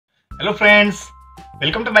Hello friends,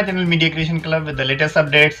 welcome to my channel Media Creation Club with the latest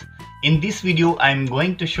updates. In this video I am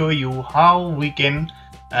going to show you how we can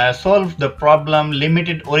solve the problem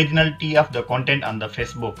limited originality of the content on the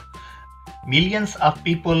Facebook. Millions of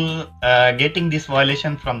people getting this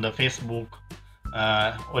violation from the Facebook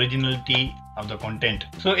originality of the content.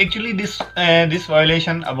 So actually this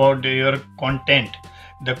violation about your content,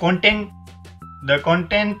 the content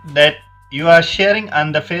that you are sharing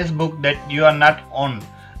on the Facebook that you are not on.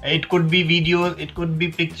 It could be videos, it could be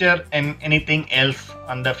picture and anything else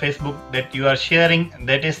on the Facebook that you are sharing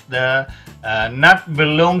that is the not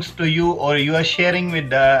belongs to you, or you are sharing with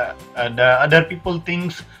the other people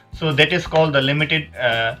things. So that is called the limited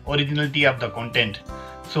originality of the content.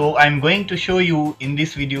 So I'm going to show you in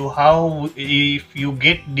this video how, if you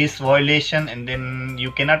get this violation and then you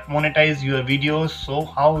cannot monetize your videos, so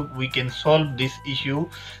how we can solve this issue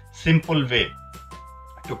simple way.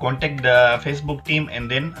 To contact the Facebook team and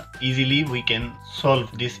then easily we can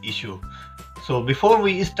solve this issue. So before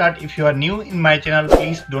we start, if you are new in my channel,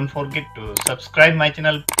 please don't forget to subscribe my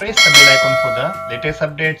channel, press the bell icon for the latest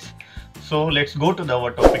updates. So let's go to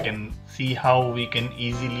our topic and see how we can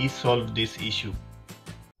easily solve this issue.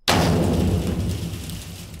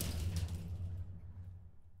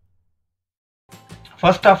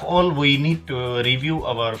 First of all, we need to review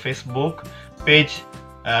our Facebook page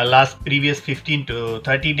previous 15 to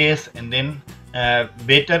 30 days, and then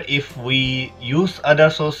better if we use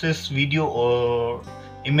other sources video or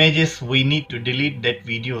images, we need to delete that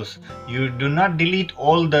videos. You do not delete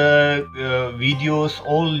all the videos,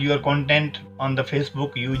 all your content on the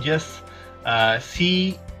Facebook. You just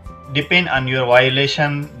see depend on your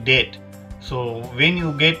violation date. So when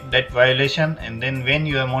you get that violation and then when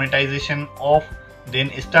your monetization off,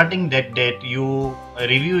 then starting that date you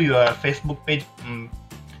review your Facebook page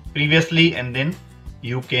previously, and then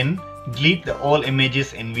you can delete all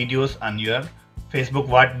images and videos on your Facebook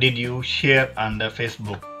what did you share on the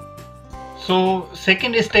Facebook. So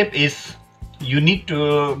second step is you need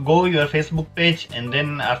to go your Facebook page, and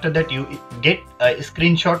then after that you get a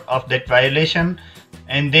screenshot of that violation,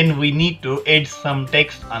 and then we need to add some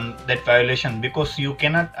text on that violation, because you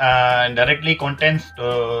cannot directly contact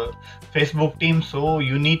Facebook team. So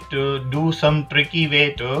you need to do some tricky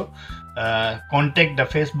way to contact the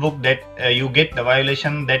Facebook that you get the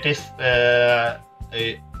violation that is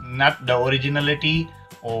not the originality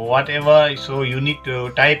or whatever. So you need to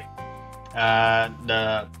type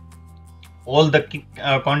all the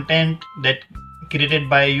content that created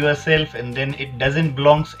by yourself, and then it doesn't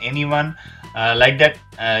belongs anyone like that.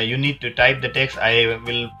 You need to type the text. I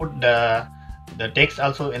will put the text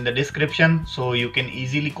also in the description, so you can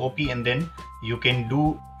easily copy and then you can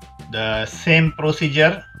do the same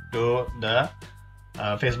procedure to the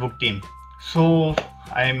Facebook team. So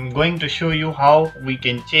I'm going to show you how we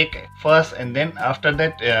can check first, and then after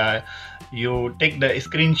that you take the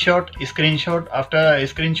screenshot. After a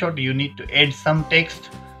screenshot you need to add some text,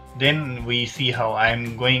 then we see how.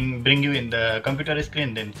 I'm going bring you in the computer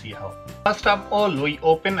screen, then see how. First of all, we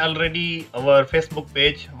open already our Facebook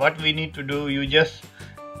page. What we need to do, you just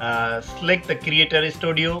select the Creator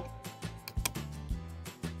Studio,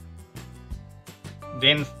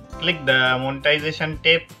 then click the monetization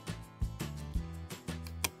tab,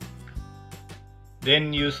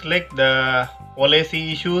 then you select the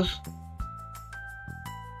policy issues,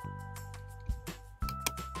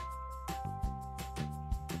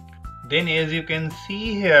 then as you can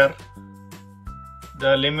see here,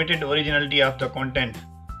 the limited originality of the content,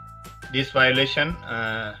 this violation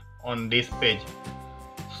on this page.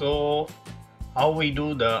 So how we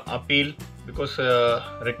do the appeal, because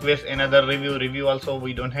request another review also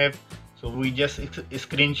we don't have, so we just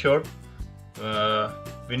screenshot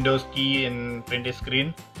Windows key and print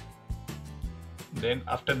screen. Then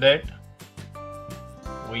after that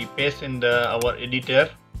we paste in our editor,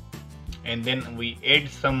 and then we add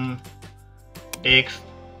some text.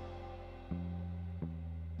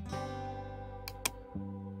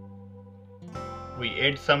 We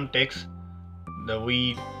add some text.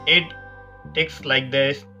 We add text like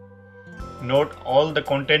this: note, all the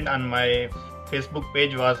content on my Facebook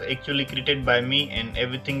page was actually created by me, and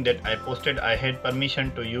everything that I posted I had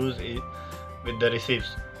permission to use it with the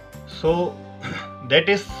receipts. So that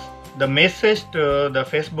is the message to the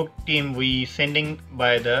Facebook team we sending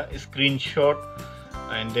by the screenshot,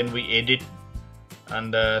 and then we edit on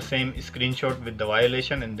the same screenshot with the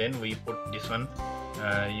violation, and then we put this one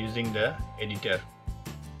using the editor.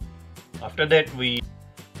 After that we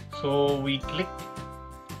click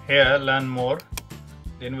here learn more,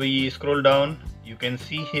 then we scroll down. You can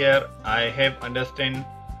see here I have understand.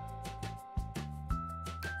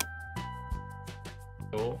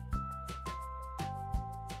 So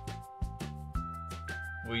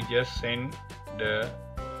we just send the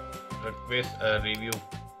request a review.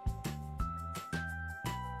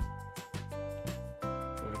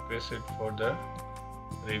 Request it for the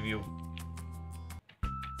review,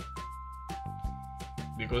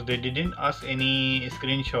 because they didn't ask any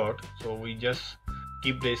screenshot, so we just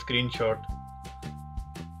keep the screenshot,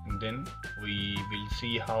 and then we will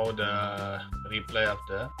see how the reply of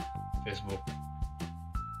the Facebook.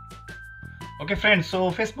 Okay friends,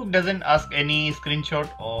 so Facebook doesn't ask any screenshot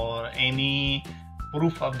or any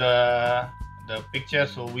proof of the picture,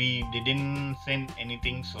 so we didn't send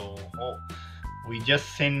anything. So we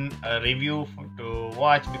just send a review to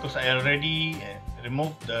watch, because I already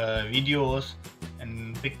removed the videos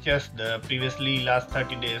and pictures the previously last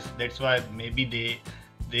 30 days. That's why maybe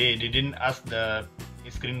they didn't ask the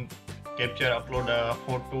screen capture, upload a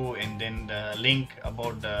photo and then the link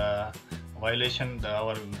about the violation,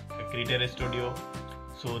 our Creator Studio,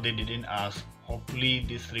 so they didn't ask. Hopefully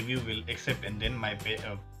this review will accept, and then my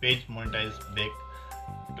page monetize back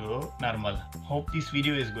to normal. Hope this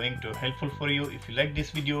video is going to helpful for you. If you like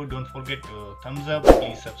this video, don't forget to thumbs up.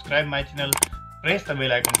 Please subscribe my channel, press the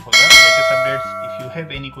bell icon for the latest updates. If you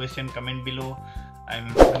have any question, comment below. I'm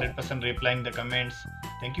 100% replying the comments.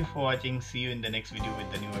 Thank you for watching. See you in the next video with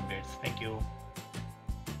the new updates. Thank you.